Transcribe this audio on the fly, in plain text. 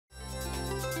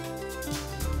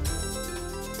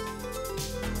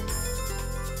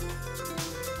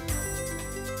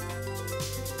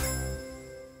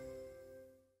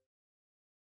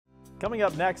Coming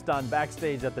up next on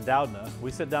Backstage at the Doudna,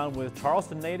 we sit down with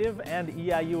Charleston native and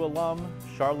EIU alum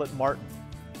Charlotte Martin.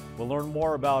 We'll learn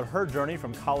more about her journey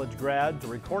from college grad to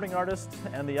recording artist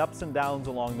and the ups and downs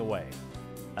along the way.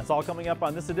 That's all coming up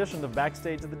on this edition of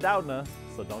Backstage at the Doudna,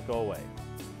 so don't go away.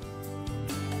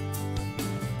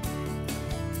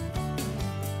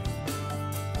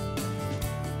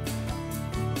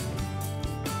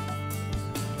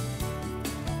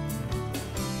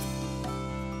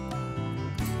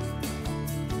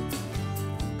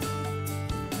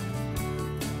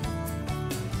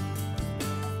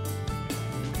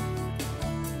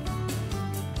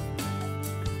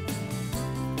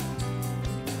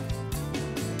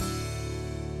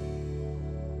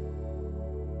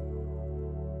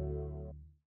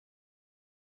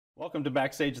 Welcome to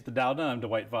Backstage at the Doudna. I'm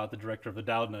Dwight Vaught, the director of the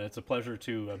Doudna. It's a pleasure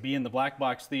to be in the Black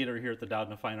Box Theater here at the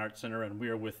Doudna Fine Arts Center, and we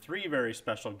are with three very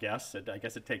special guests. I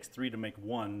guess it takes three to make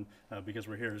one because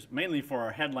we're here mainly for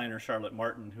our headliner, Charlotte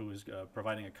Martin, who is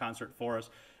providing a concert for us,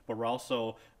 but we're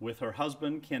also with her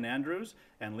husband, Ken Andrews,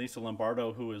 and Lisa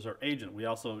Lombardo, who is her agent. We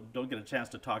also don't get a chance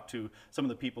to talk to some of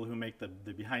the people who make the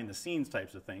behind-the-scenes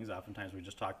types of things. Oftentimes we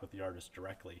just talk with the artist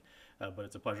directly. But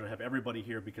it's a pleasure to have everybody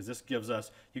here because this gives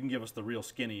us, you can give us the real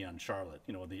skinny on Charlotte.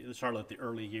 You know, the Charlotte, the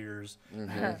early years,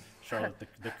 Charlotte,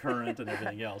 the current and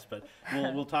everything else. But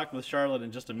we'll talk with Charlotte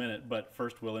in just a minute. But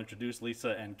first we'll introduce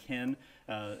Lisa and Ken,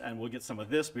 and we'll get some of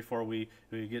this before we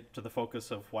get to the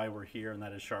focus of why we're here, and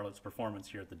that is Charlotte's performance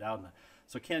here at the Doudna.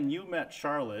 So Ken, you met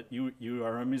Charlotte, you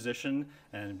are a musician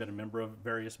and been a member of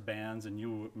various bands, and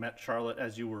you met Charlotte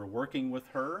as you were working with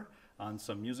her on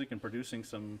some music and producing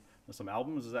some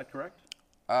albums, is that correct?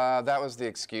 That was the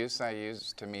excuse I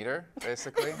used to meet her,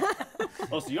 basically.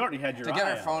 Oh, so you already had your to get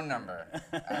her phone number,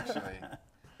 actually.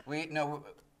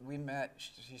 We met,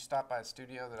 she stopped by a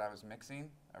studio that I was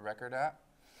mixing a record at,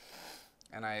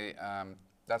 and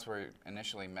that's where we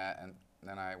initially met, and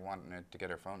then I wanted to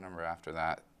get her phone number after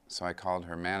that. So I called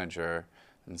her manager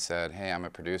and said, hey, I'm a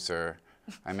producer.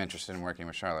 I'm interested in working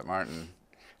with Charlotte Martin.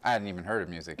 I hadn't even heard of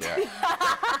music yet.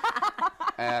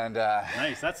 And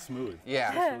nice, that's smooth.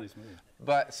 Yeah, that's really smooth.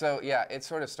 But so yeah, it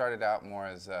sort of started out more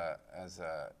as a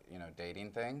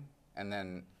dating thing, and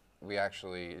then we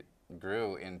actually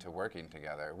grew into working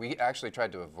together. We actually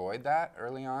tried to avoid that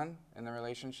early on in the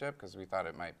relationship because we thought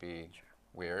it might be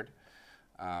weird,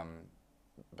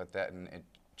 but then it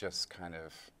just kind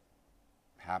of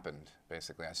happened.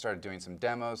 Basically, I started doing some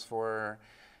demos for her.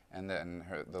 And then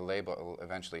the label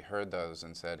eventually heard those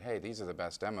and said, hey, these are the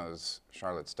best demos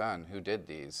Charlotte's done. Who did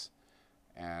these?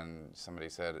 And somebody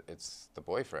said, it's the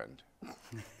boyfriend.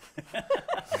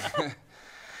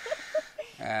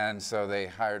 And so they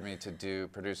hired me to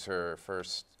produce her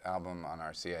first album on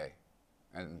RCA.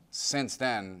 And since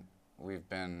then, we've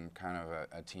been kind of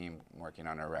a team working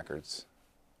on her records,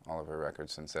 all of her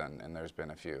records since then. And there's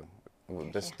been a few.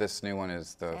 This new one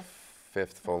is the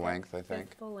fifth full length, I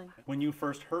think. Full length. When you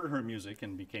first heard her music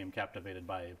and became captivated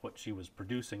by what she was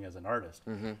producing as an artist,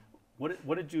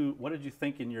 what did you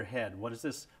think in your head? What does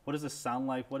this sound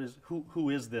like? Who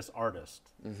is this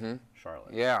artist,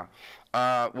 Charlotte? Yeah,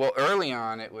 well, early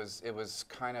on it was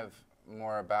kind of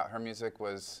more about her music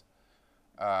was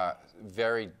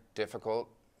very difficult,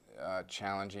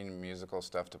 challenging musical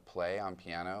stuff to play on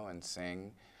piano and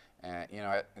sing, and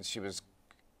she was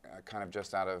kind of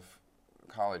just out of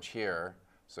college here,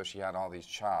 so she had all these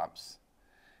chops,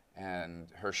 and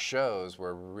her shows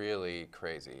were really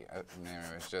crazy. I mean,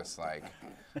 it was just like,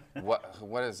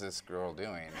 what is this girl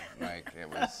doing? Like, it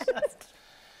was,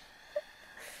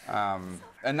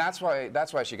 and that's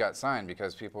why she got signed,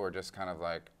 because people were just kind of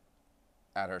like,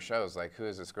 at her shows, like, who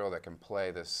is this girl that can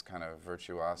play this kind of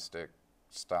virtuosic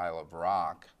style of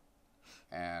rock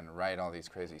and write all these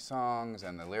crazy songs,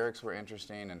 and the lyrics were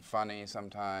interesting and funny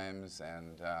sometimes,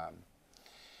 and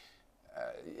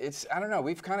I don't know,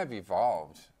 we've kind of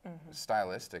evolved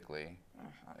stylistically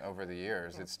over the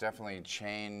years. It's definitely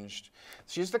changed.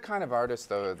 She's the kind of artist,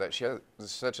 though, that she has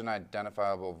such an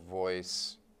identifiable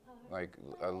voice, like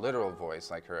a literal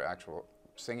voice, like her actual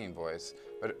singing voice,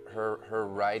 but her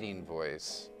writing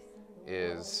voice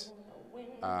is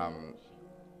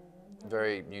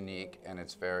very unique, and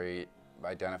it's very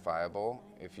identifiable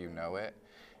if you know it,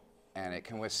 and it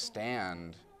can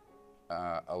withstand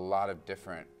a lot of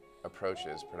different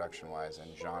approaches production-wise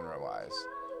and genre-wise.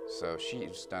 So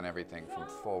she's done everything from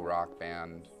full rock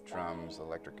band, drums,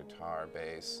 electric guitar,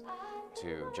 bass,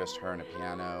 to just her and a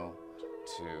piano,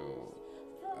 to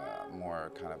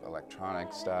more kind of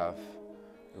electronic stuff.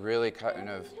 Really kind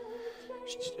of,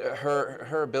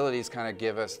 her abilities kind of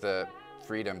give us the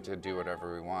freedom to do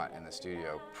whatever we want in the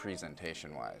studio,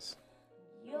 presentation-wise.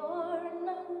 You're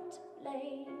not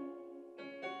playing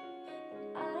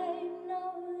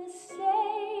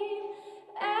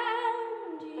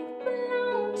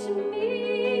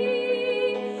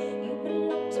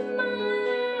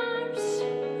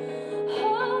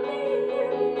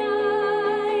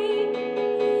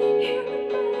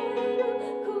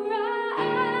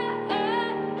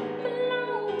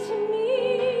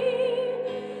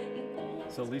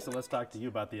Lisa, let's talk to you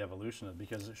about the evolution of,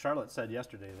 because Charlotte said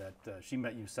yesterday that she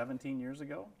met you 17 years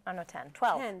ago. Oh no, 10,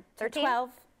 12, 10, 13, 12.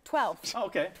 12. Oh,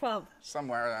 okay. 12.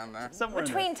 Somewhere around there. Somewhere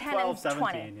Between in there. 10 12, and 17,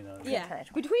 20. you know. Yeah, 10 and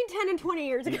 20. between 10 and 20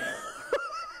 years ago.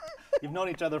 You've known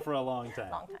each other for a long time.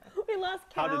 Long time. We lost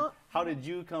count. How did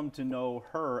you come to know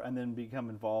her and then become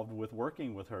involved with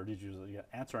working with her? Did you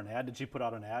answer an ad? Did she put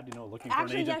out an ad, looking for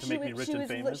an agent to make me rich and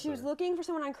famous? She was looking for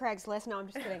someone on Craigslist. No, I'm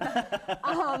just kidding.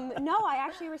 No, I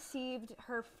actually received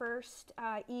her first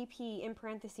EP, in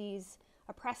parentheses,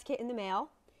 a press kit in the mail.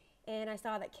 And I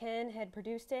saw that Ken had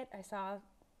produced it. I saw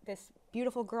this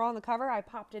beautiful girl on the cover. I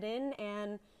popped it in,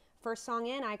 and first song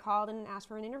in, I called and asked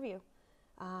for an interview.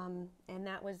 And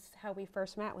that was how we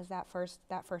first met, was that first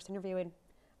interview. And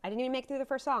I didn't even make it through the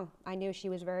first song. I knew she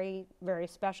was very, very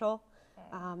special,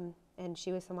 and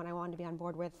she was someone I wanted to be on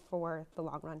board with for the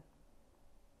long run.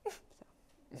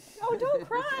 So. Oh, don't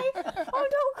cry! Oh,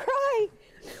 don't cry!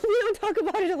 We don't talk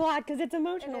about it a lot because it's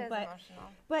emotional. It is emotional.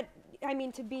 But I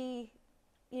mean, to be,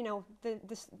 the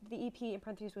EP in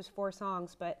parentheses was 4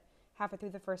 songs, but halfway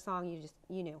through the first song,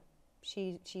 you knew,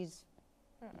 she's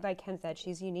like Ken said,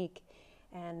 she's unique.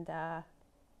 And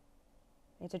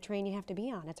it's a train you have to be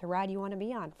on. It's a ride you want to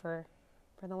be on for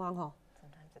the long haul.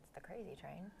 Sometimes it's the crazy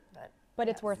train, but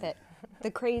it's worth it. The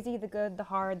crazy, the good, the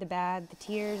hard, the bad, the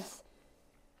tears,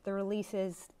 the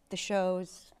releases, the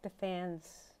shows, the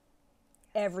fans.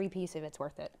 Every piece of it's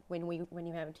worth it when you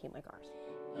have a team like ours.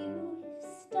 You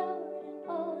started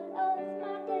all of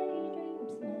my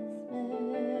daydreams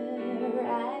mesmerizing.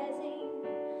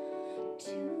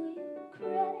 To your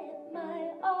credit,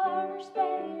 my armor's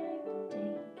failing.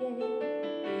 Take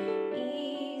it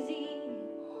easy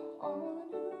on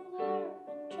who hurt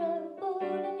and troubled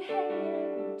and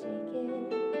hated. Take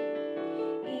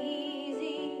it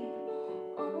easy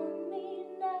on me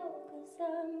now, 'cause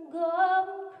I'm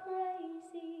going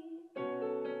crazy.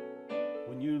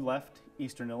 When you left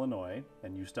Eastern Illinois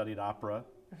and you studied opera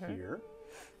here,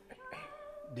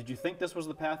 did you think this was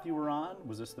the path you were on?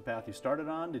 Was this the path you started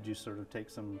on? Did you sort of take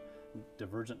some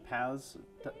divergent paths?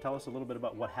 Tell us a little bit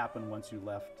about what happened once you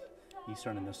left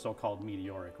Eastern in this so-called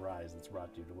meteoric rise that's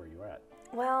brought you to where you're at.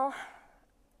 Well,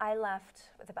 I left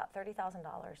with about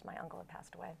 $30,000. My uncle had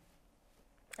passed away,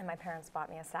 and my parents bought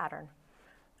me a Saturn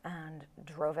and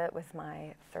drove it with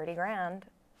my 30 grand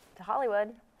to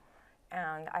Hollywood.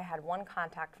 And I had one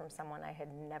contact from someone I had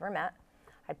never met.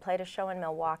 I'd played a show in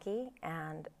Milwaukee,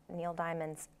 and Neil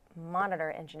Diamond's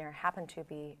monitor engineer happened to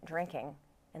be drinking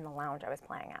in the lounge I was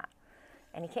playing at.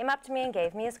 And he came up to me and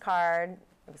gave me his card.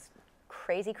 It was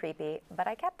crazy creepy, but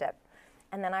I kept it.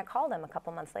 And then I called him a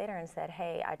couple months later and said,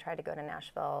 hey, I tried to go to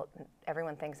Nashville.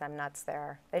 Everyone thinks I'm nuts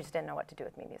there. They just didn't know what to do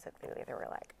with me musically. They were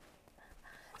like,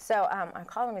 so I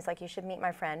called him. He's like, you should meet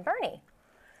my friend Bernie.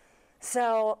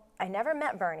 So I never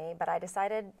met Bernie, but I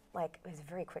decided, it was a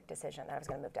very quick decision that I was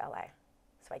going to move to LA.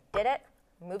 So I did it,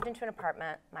 moved into an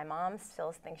apartment. My mom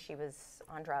still thinks she was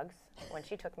on drugs when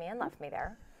she took me and left me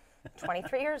there,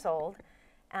 23 years old.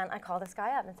 And I call this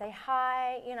guy up and say,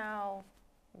 hi,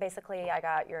 basically I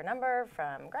got your number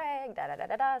from Greg,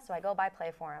 da-da-da-da-da. So I go by,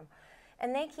 play for him.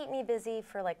 And they keep me busy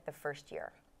for the first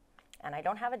year. And I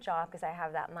don't have a job because I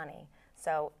have that money.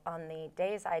 So on the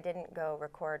days I didn't go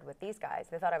record with these guys,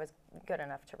 they thought I was good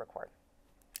enough to record.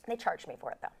 They charged me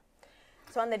for it, though.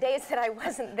 So on the days that I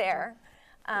wasn't there...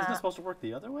 Isn't it supposed to work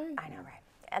the other way? I know, right?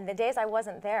 And the days I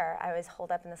wasn't there, I was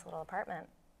holed up in this little apartment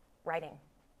writing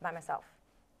by myself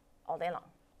all day long,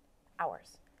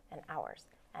 hours and hours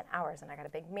and hours. And I got a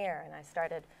big mirror, and I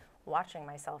started watching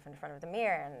myself in front of the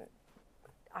mirror, and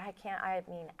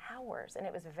hours. And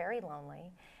it was very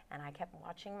lonely, and I kept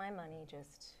watching my money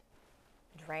just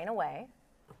drain away,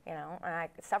 and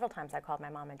several times I called my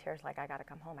mom in tears, I got to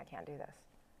come home, I can't do this.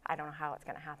 I don't know how it's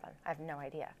going to happen. I have no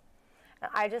idea.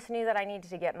 And I just knew that I needed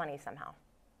to get money somehow.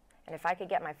 And if I could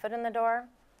get my foot in the door,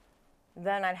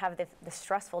 then I'd have the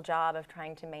stressful job of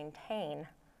trying to maintain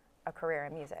a career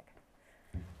in music.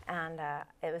 And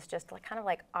it was just kind of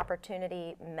like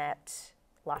opportunity met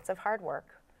lots of hard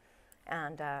work.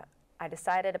 And I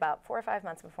decided about 4 or 5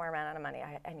 months before I ran out of money,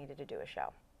 I needed to do a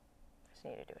show. I just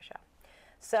needed to do a show.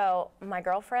 So my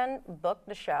girlfriend booked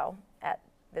the show at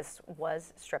this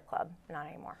was strip club, not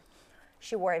anymore.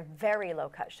 She wore a very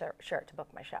low-cut shirt to book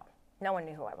my show. No one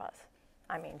knew who I was.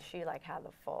 I mean, she had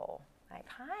the full,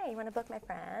 hi, you want to book my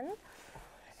friend?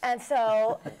 And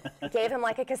so gave him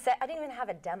a cassette. I didn't even have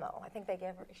a demo. I think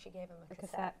she gave him a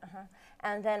cassette.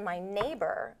 And then my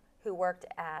neighbor, who worked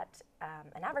at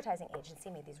an advertising agency,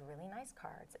 made these really nice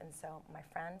cards. And so my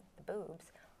friend, the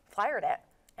Boobs, flyered it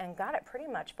and got it pretty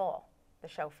much full, the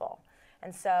show full.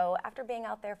 And so after being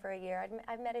out there for a year,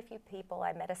 I've met a few people.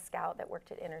 I met a scout that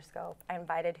worked at Interscope. I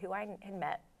invited who I had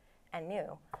met and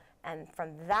knew. And from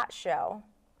that show,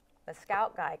 the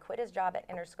scout guy quit his job at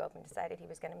Interscope and decided he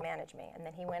was going to manage me. And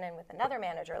then he went in with another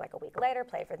manager like a week later,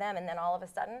 played for them, and then all of a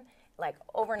sudden, like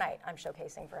overnight, I'm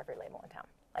showcasing for every label in town.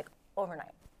 Like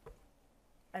overnight.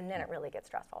 And then it really gets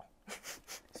stressful.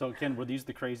 So Ken, were these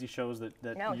the crazy shows that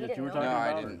No, he you didn't were know talking No,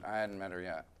 about? I didn't. I hadn't met her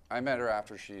yet. I met her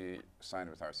after she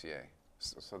signed with RCA.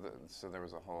 So there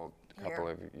was a whole couple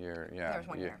of year, yeah, There was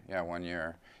 1 year. yeah, 1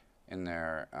 year in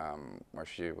there where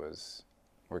she was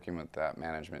working with that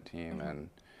management team and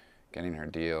getting her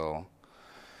deal.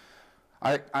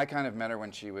 I kind of met her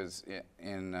when she was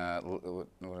in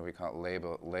what do we call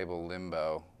it, label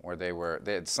limbo, where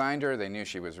they had signed her, they knew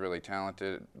she was really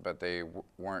talented, but they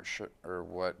weren't sure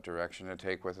what direction to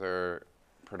take with her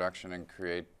production and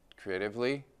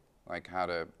creatively, like how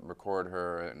to record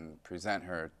her and present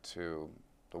her to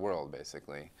the world,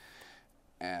 basically.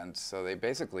 And so they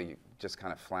basically just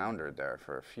kind of floundered there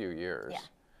for a few years.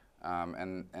 Yeah.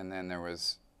 And then there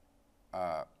was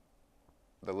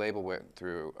the label went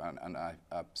through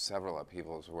several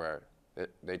upheavals where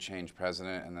they changed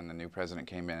president, and then the new president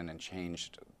came in and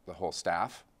changed the whole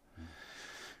staff.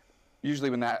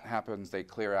 Usually when that happens, they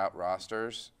clear out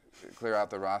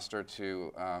the roster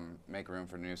to make room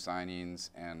for new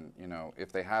signings. And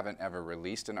if they haven't ever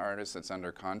released an artist that's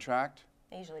under contract,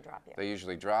 They usually drop you. they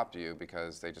usually drop you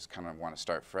because they just kind of want to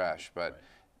start fresh. But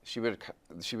she would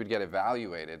get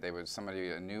evaluated.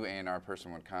 A new A&R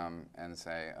person would come and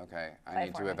say, okay, I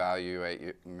need to evaluate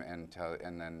you and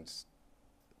then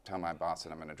tell my boss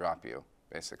that I'm going to drop you,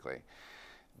 basically.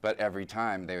 But every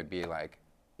time they would be like,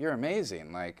 you're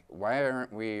amazing. Like, why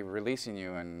aren't we releasing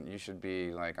you? And you should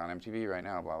be like on MTV right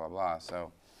now, blah, blah, blah.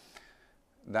 So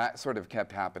that sort of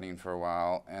kept happening for a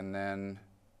while. And then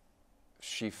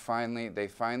they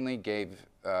finally gave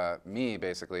me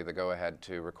basically the go-ahead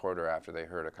to record her after they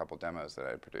heard a couple demos that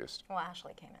I had produced. Well,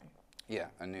 Ashley came in. Yeah,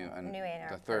 a new A&R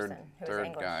the third person who was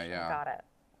English guy, and yeah. got it.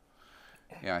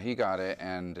 Yeah, he got it,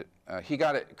 and he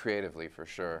got it creatively for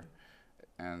sure.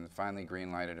 And finally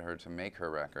green-lighted her to make her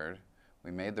record.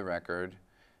 We made the record,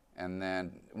 and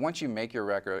then once you make your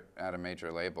record at a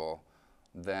major label,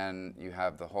 then you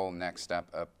have the whole next step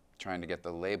of trying to get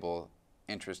the label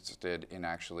interested in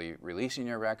actually releasing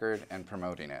your record and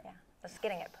promoting it. Yeah, just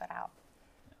getting it put out.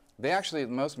 They actually,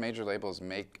 most major labels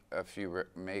make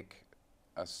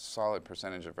a solid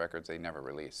percentage of records they never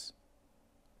release.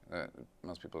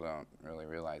 Most people don't really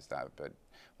realize that, but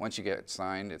once you get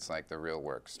signed, it's like the real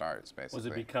work starts, basically. Was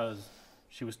it because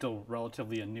she was still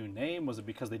relatively a new name? Was it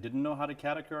because they didn't know how to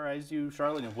categorize you,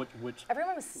 Charlotte? And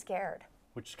Everyone was scared.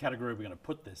 which category are we going to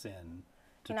put this in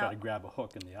to try to grab a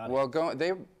hook in the audience?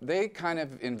 Well, they kind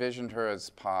of envisioned her as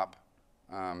pop.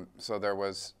 So there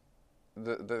was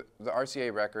the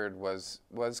RCA record was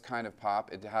kind of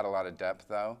pop. It had a lot of depth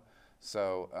though.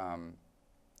 So,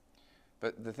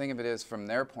 but the thing of it is, from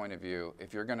their point of view,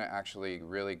 if you're going to actually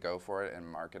really go for it and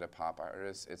market a pop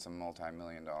artist, it's a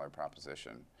multi-million-dollar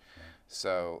proposition. Yeah.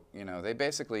 So, they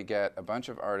basically get a bunch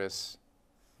of artists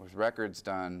with records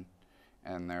done,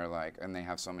 and they're like, and they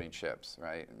have so many chips,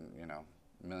 right? And,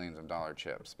 millions of dollar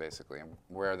chips, basically. And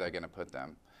where are they going to put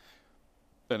them?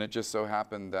 And it just so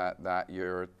happened that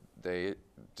year they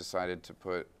decided to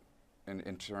put,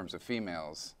 in terms of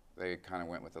females, they kind of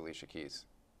went with Alicia Keys.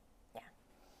 Yeah.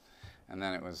 And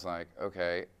then it was like,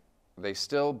 okay, they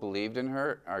still believed in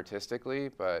her artistically,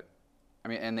 but,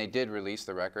 and they did release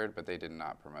the record, but they did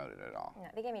not promote it at all. No,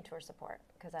 they gave me tour support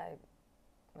because I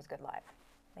was good live.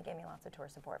 They gave me lots of tour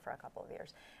support for a couple of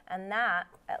years. And that,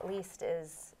 at least,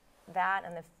 is that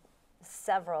and the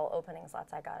several opening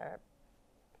slots I got are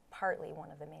partly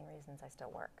one of the main reasons I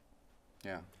still work.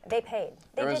 Yeah. They paid.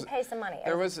 They did pay some money.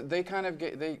 They kind of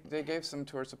they gave some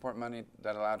tour support money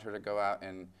that allowed her to go out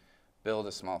and build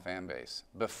a small fan base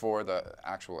before the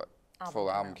actual full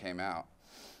album came out.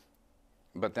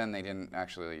 But then they didn't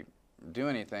actually do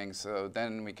anything. So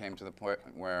then we came to the point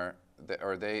where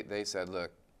they said,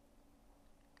 look,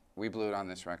 we blew it on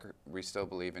this record. We still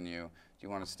believe in you. Do you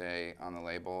want to stay on the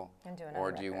label, and do another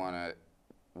or do you record? want to?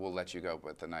 We'll let you go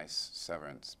with a nice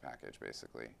severance package,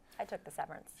 basically. I took the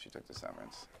severance. She took the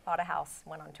severance. Bought a house,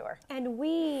 went on tour. And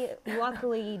we,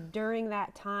 luckily, during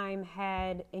that time,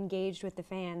 had engaged with the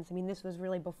fans. This was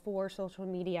really before social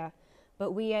media,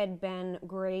 but we had been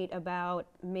great about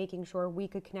making sure we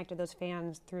could connect to those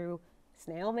fans through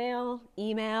snail mail,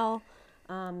 email.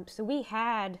 So we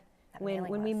had,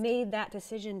 when we made that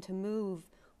decision to move,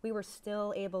 we were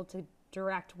still able to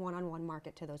direct one-on-one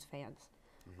market to those fans,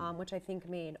 which I think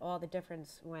made all the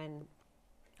difference when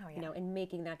Oh, yeah. you know, in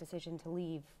making that decision to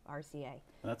leave RCA.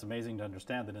 And that's amazing to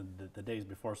understand that in the days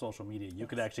before social media, you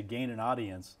could actually gain an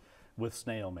audience with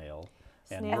snail mail.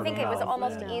 And Snail I word think of it was mouth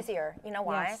almost and- easier. You know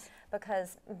why? Yes.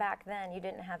 Because back then you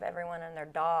didn't have everyone and their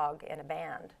dog in a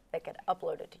band that could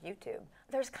upload it to YouTube.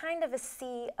 There's kind of a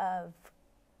sea of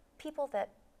people that,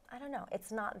 I don't know,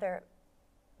 it's not their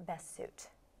best suit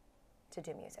to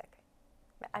do music.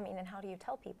 I mean, and how do you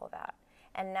tell people that?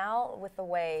 And now with the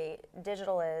way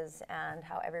digital is and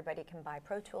how everybody can buy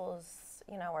Pro Tools,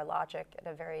 you know, or Logic at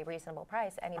a very reasonable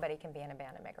price, anybody can be in a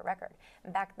band and make a record.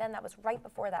 And back then that was right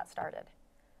before that started.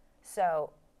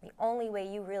 So the only way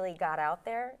you really got out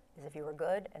there is if you were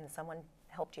good and someone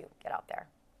helped you get out there,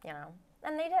 you know?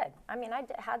 And they did. I mean,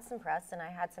 had some press and I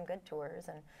had some good tours,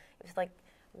 and it was like,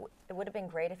 it would have been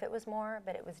great if it was more,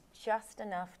 but it was just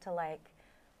enough to, like,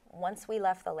 once we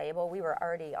left the label, we were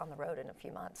already on the road in a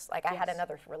few months. Like, I had Yes.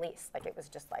 another release. Like, it was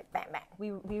just like bang, bang.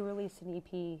 We released an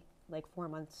EP like 4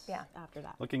 months Yeah. after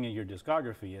that. Looking at your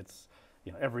discography, it's,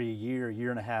 you know, every year, year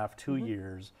and a half, 2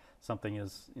 years,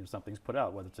 something's put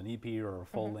out, whether it's an EP or a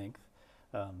full length.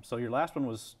 So your last one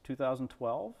was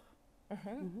 2012.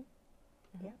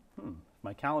 Yeah. If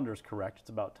my calendar is correct, it's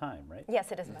about time, right?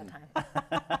 Yes, it is about time.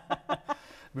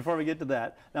 Before we get to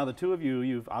that, now the two of you,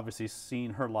 you've obviously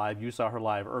seen her live. You saw her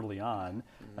live early on.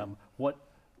 What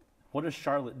does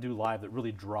Charlotte do live that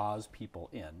really draws people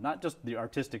in? Not just the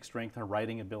artistic strength, her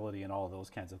writing ability, and all of those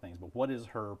kinds of things, but what is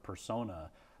her persona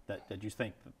that you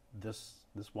think that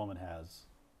this woman has?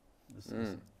 This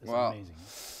is Well, amazing.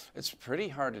 It's pretty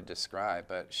hard to describe,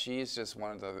 but she's just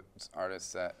one of those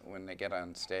artists that when they get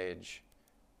on stage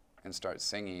and start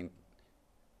singing,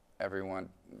 everyone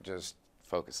just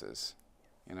focuses.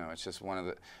 You know, it's just one of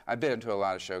the, I've been to a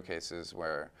lot of showcases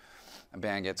where a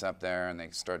band gets up there and they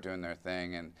start doing their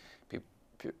thing, and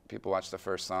people watch the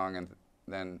first song, and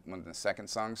then when the second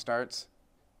song starts,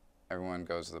 everyone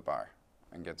goes to the bar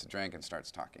and gets a drink and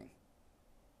starts talking.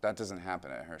 That doesn't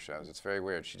happen at her shows. It's very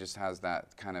weird. She just has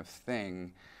that kind of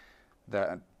thing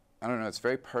that, I don't know, it's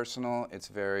very personal, it's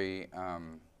very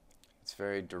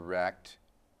direct.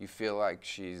 You feel like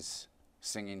she's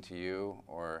singing to you,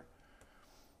 or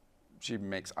she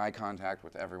makes eye contact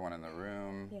with everyone in the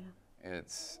room. Yeah.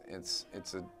 It's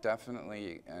a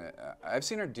definitely, I've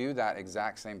seen her do that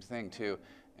exact same thing too,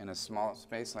 in a small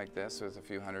space like this with a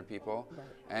few hundred people,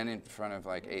 and in front of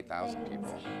like 8,000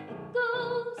 people. It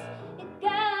goes, it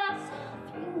gas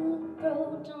through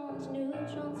protons,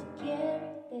 neutrons to carry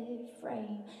their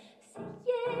frame. Say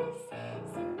yes,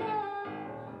 say no.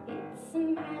 It's a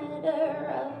matter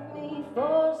of me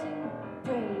forcing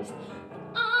praise.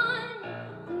 I'm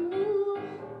the new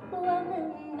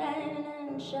woman,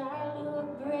 and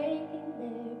Charlotte breaking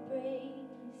their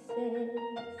braces.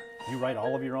 Do you write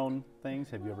all of your own things?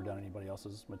 Have you ever done anybody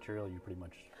else's material? You pretty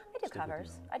much I do stick with your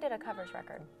covers. own? I did a covers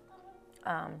record.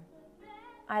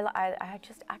 I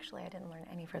just, actually, I didn't learn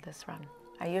any for this run.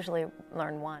 I usually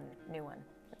learn one new one,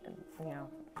 you know,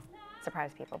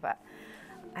 surprise people, but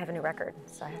I have a new record,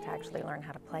 so I have to actually learn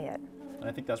how to play it. And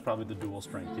I think that's probably the dual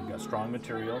strength. You've got strong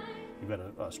material, you've got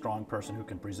a strong person who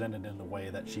can present it in a way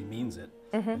that she means it,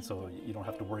 and so you don't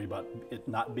have to worry about it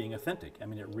not being authentic. I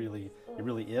mean, it really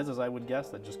is, as I would guess,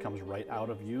 that just comes right out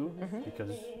of you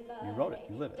because you wrote it,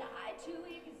 you live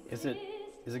it.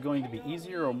 Is it going to be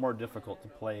easier or more difficult to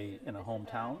play in a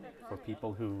hometown for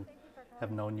people who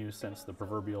have known you since the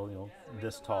proverbial, you know,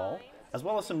 this tall, as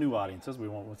well as some new audiences? We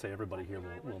won't say everybody here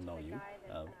will know you,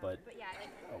 but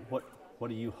what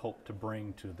do you hope to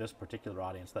bring to this particular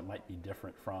audience that might be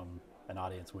different from an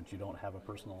audience which you don't have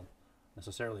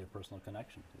necessarily a personal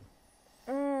connection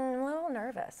to? I'm a little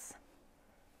nervous.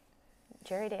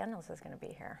 Jerry Daniels is going to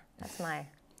be here. That's my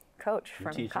coach Your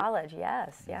from teacher? college.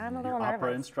 Yes, yeah, I'm a little Your nervous.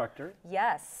 opera instructor.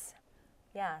 Yes,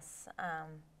 yes. I'm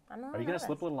a little Are you going to nervous.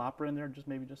 slip a little opera in there,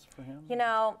 maybe just for him? You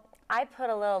know, I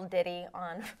put a little ditty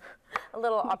on, a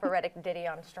little operatic ditty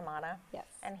on Stromata. Yes.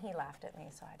 And he laughed at me,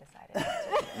 so I decided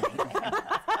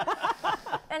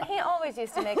not to. And he always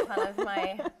used to make fun of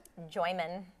my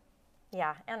Joyman.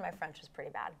 Yeah, and my French was pretty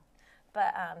bad.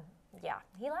 But yeah,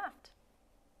 he laughed.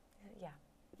 Yeah.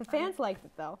 The fans liked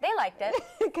it though, They liked it.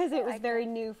 because it was very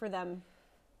new for them.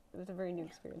 It was a very new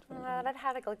experience for them. I'd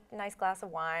had a nice glass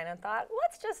of wine and thought,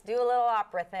 let's just do a little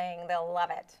opera thing. They'll love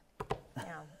it.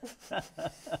 Yeah.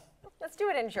 Let's do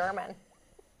it in German.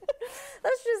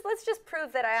 Let's just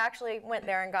prove that I actually went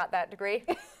there and got that degree.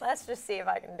 Let's just see if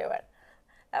I can do it.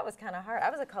 That was kind of hard.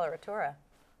 I was a coloratura.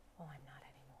 Oh, I'm not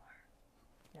anymore.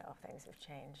 No, things have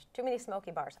changed. Too many smoky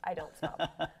bars. I don't smoke.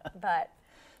 But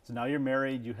So now you're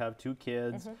married, you have 2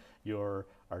 kids, your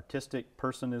artistic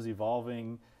person is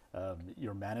evolving.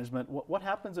 your management. What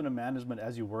happens in a management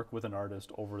as you work with an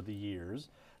artist over the years?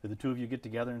 Do the two of you get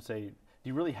together and say, do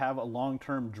you really have a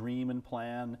long-term dream and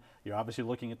plan? You're obviously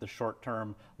looking at the short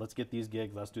term. Let's get these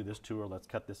gigs. Let's do this tour. Let's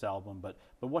cut this album. But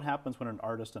what happens when an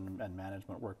artist and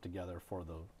management work together for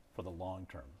the long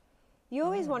term? You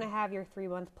always want to have your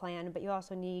 3-month plan, but you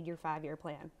also need your 5-year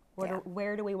plan.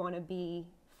 Where do we want to be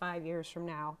 5 years from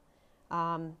now?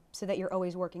 So that you're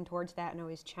always working towards that and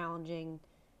always challenging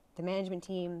the management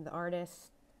team, the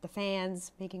artists, the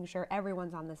fans, making sure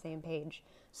everyone's on the same page.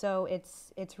 So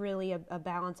it's really a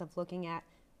balance of looking at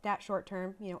that short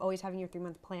term, always having your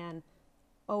 3-month plan,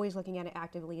 always looking at it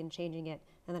actively and changing it,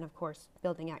 and then of course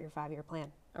building out your 5-year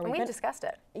plan. And we discussed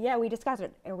it. Yeah, we discussed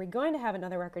it. Are we going to have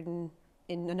another record in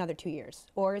another 2 years?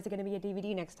 Or is it going to be a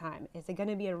DVD next time? Is it going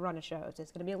to be a run of shows? Is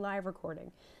it going to be a live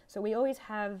recording? So we always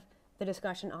have the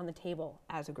discussion on the table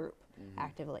as a group,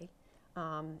 actively.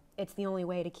 It's the only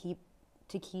way to keep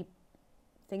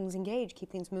things engaged, keep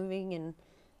things moving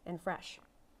and fresh.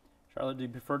 Charlotte, do you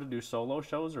prefer to do solo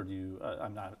shows, or do you?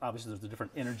 Obviously, there's a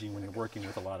different energy when you're working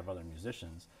with a lot of other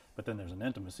musicians, but then there's an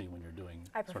intimacy when you're doing.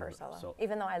 I prefer solo,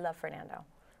 even though I love Fernando.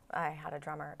 I had a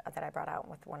drummer that I brought out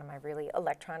with one of my really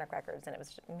electronic records, and it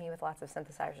was me with lots of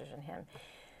synthesizers and him.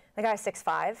 The guy's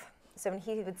 6'5", so when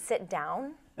he would sit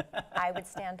down, I would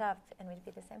stand up, and we'd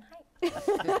be the same height.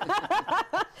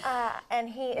 And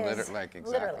he is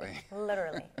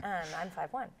literally, and I'm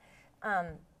 5'1".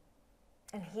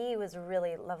 And he was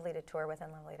really lovely to tour with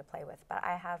and lovely to play with, but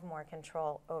I have more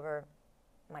control over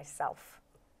myself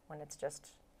when it's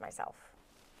just myself,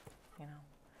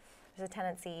 There's a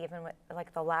tendency, even with,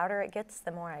 like, the louder it gets,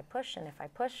 the more I push, and if I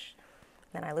push,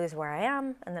 then I lose where I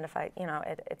am, and then if I,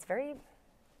 it's very,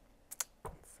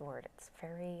 what's the word? It's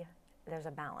very, there's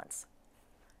a balance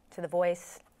to the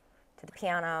voice, to the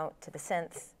piano, to the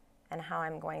synth, and how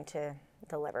I'm going to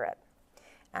deliver it.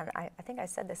 And I think I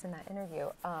said this in that interview.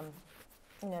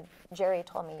 Jerry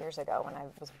told me years ago when I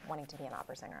was wanting to be an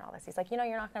opera singer and all this, he's like, you're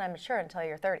not going to mature until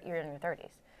you're in your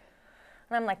 30s.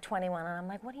 And I'm like 21, and I'm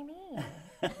like, what do you mean?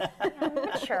 I'm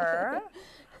mature.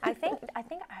 I think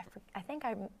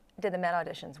I did the Met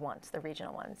auditions once, the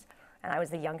regional ones, and I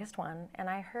was the youngest one, and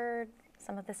I heard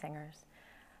some of the singers,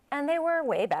 and they were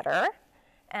way better,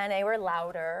 and they were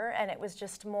louder, and it was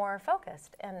just more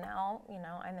focused. And now,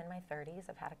 I'm in my 30s.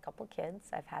 I've had a couple kids.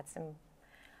 I've had some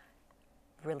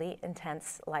really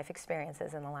intense life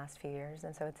experiences in the last few years,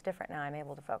 and so it's different now. I'm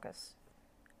able to focus,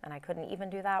 and I couldn't even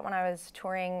do that when I was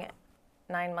touring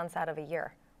 9 months out of a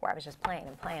year, where I was just playing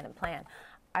and playing and playing.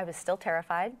 I was still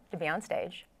terrified to be on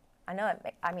stage. I know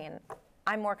it.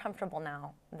 I'm more comfortable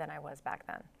now than I was back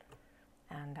then,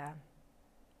 and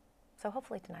so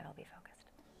hopefully tonight I'll be focused.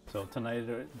 So tonight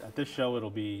at this show, it'll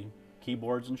be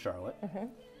keyboards and Charlotte.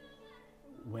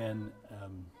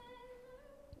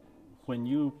 When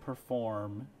you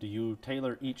perform, do you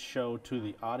tailor each show to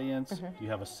the audience? Do you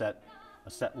have a set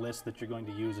list that you're going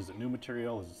to use? Is it new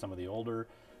material? Is it some of the older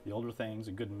things?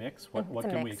 A good mix? What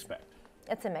can we expect?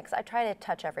 It's a mix. I try to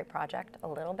touch every project a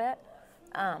little bit.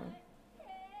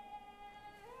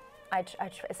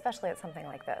 Especially at something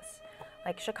like this.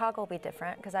 Like Chicago will be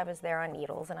different because I was there on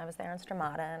Needles, and I was there on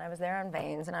Stromata, and I was there on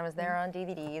Veins, and I was there on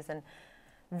DVDs, and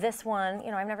this one,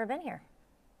 I've never been here.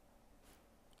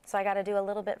 So I got to do a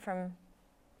little bit from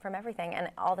everything, and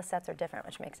all the sets are different,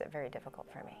 which makes it very difficult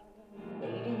for me.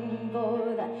 Waiting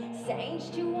for the saints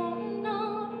to warn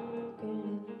on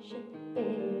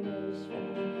bears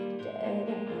from the dead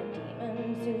and the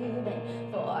demons who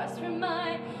been forced from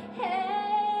my head.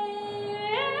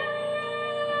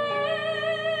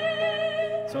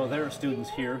 So there are students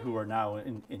here who are now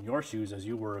in your shoes, as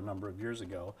you were a number of years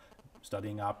ago,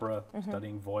 studying opera,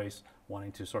 studying voice,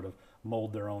 wanting to sort of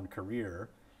mold their own career.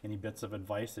 Any bits of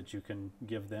advice that you can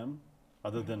give them,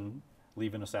 other than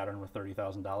leaving a Saturn with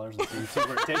 $30,000 and see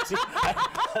where it takes you?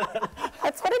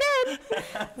 That's what I did.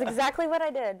 That's exactly what I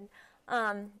did.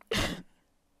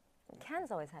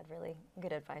 Ken's always had really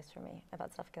good advice for me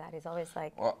about stuff like that. He's always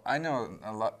like... Well, I know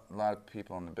a lot of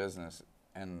people in the business,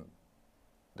 and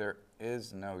there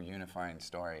is no unifying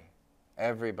story.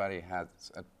 Everybody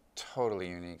has a totally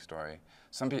unique story.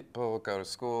 Some people go to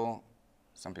school,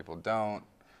 some people don't.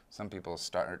 Some people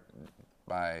start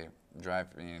by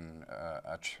driving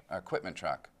a equipment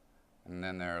truck, and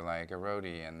then they're like a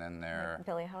roadie, and then they're... Like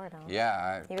Billy Howard.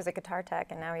 Yeah. He was a guitar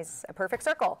tech, and now he's a perfect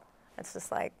circle. It's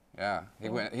just like... Yeah, he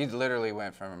literally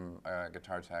went from a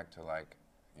guitar tech to, like,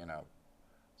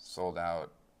 sold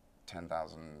out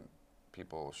 10,000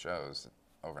 people shows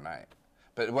overnight.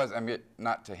 But it was,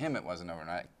 not to him it wasn't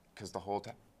overnight, because the whole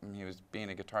time he was being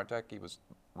a guitar tech, he was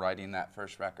writing that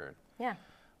first record. Yeah.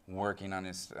 working on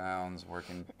his sounds,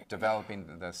 developing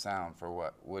the sound for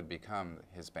what would become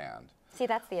his band. See,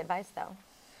 that's the advice, though,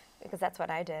 because that's what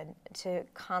I did, to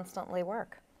constantly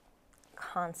work,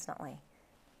 constantly.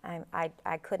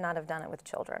 I could not have done it with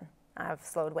children. I've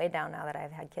slowed way down now that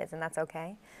I've had kids, and that's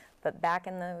okay. But back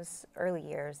in those early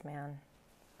years, man,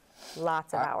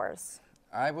 lots of hours.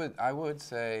 I would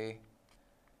say,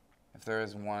 if there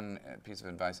is one piece of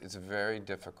advice, it's very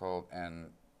difficult and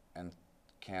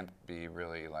can't be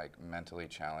really like mentally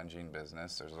challenging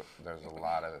business. There's a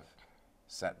lot of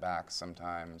setbacks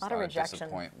sometimes, a lot of rejection.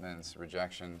 Disappointments,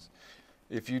 rejections.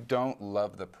 If you don't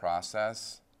love the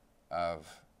process of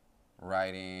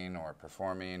writing or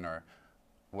performing or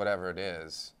whatever it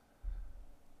is,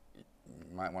 you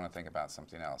might want to think about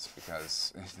something else,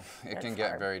 because it can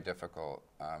get very difficult.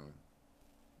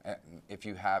 If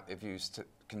you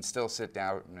can still sit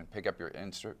down and pick up your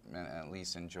instrument and at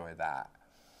least enjoy that,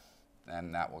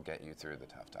 then that will get you through the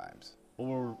tough times.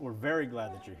 Well, we're very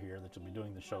glad that you're here, that you'll be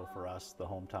doing the show for us, the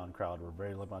hometown crowd. We're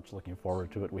very much looking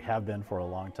forward to it. We have been for a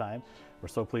long time. We're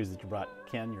so pleased that you brought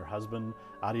Ken, your husband,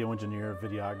 audio engineer,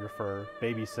 videographer,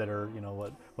 babysitter, you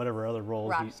know, whatever other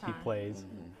roles he plays,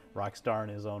 rock star in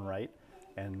his own right.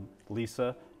 And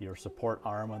Lisa, your support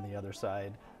arm on the other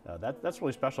side. That's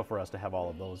really special for us to have all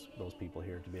of those people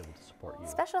here to be able to support you.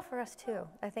 Special for us, too.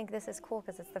 I think this is cool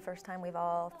because it's the first time we've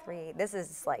all three, this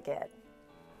is like it.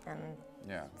 And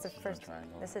yeah, it's the first,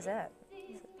 this is it.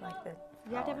 Like the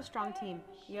You have to have a strong team.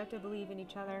 You have to believe in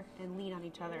each other and lean on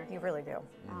each other. You really do.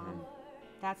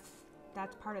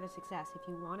 That's part of the success. If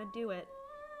you want to do it,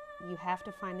 you have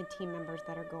to find the team members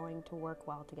that are going to work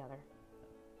well together.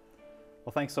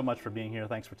 Well, thanks so much for being here.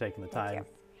 Thanks for taking the time. Thank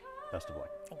you. Best of luck.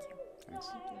 Thank you. Thanks.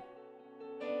 Thank you.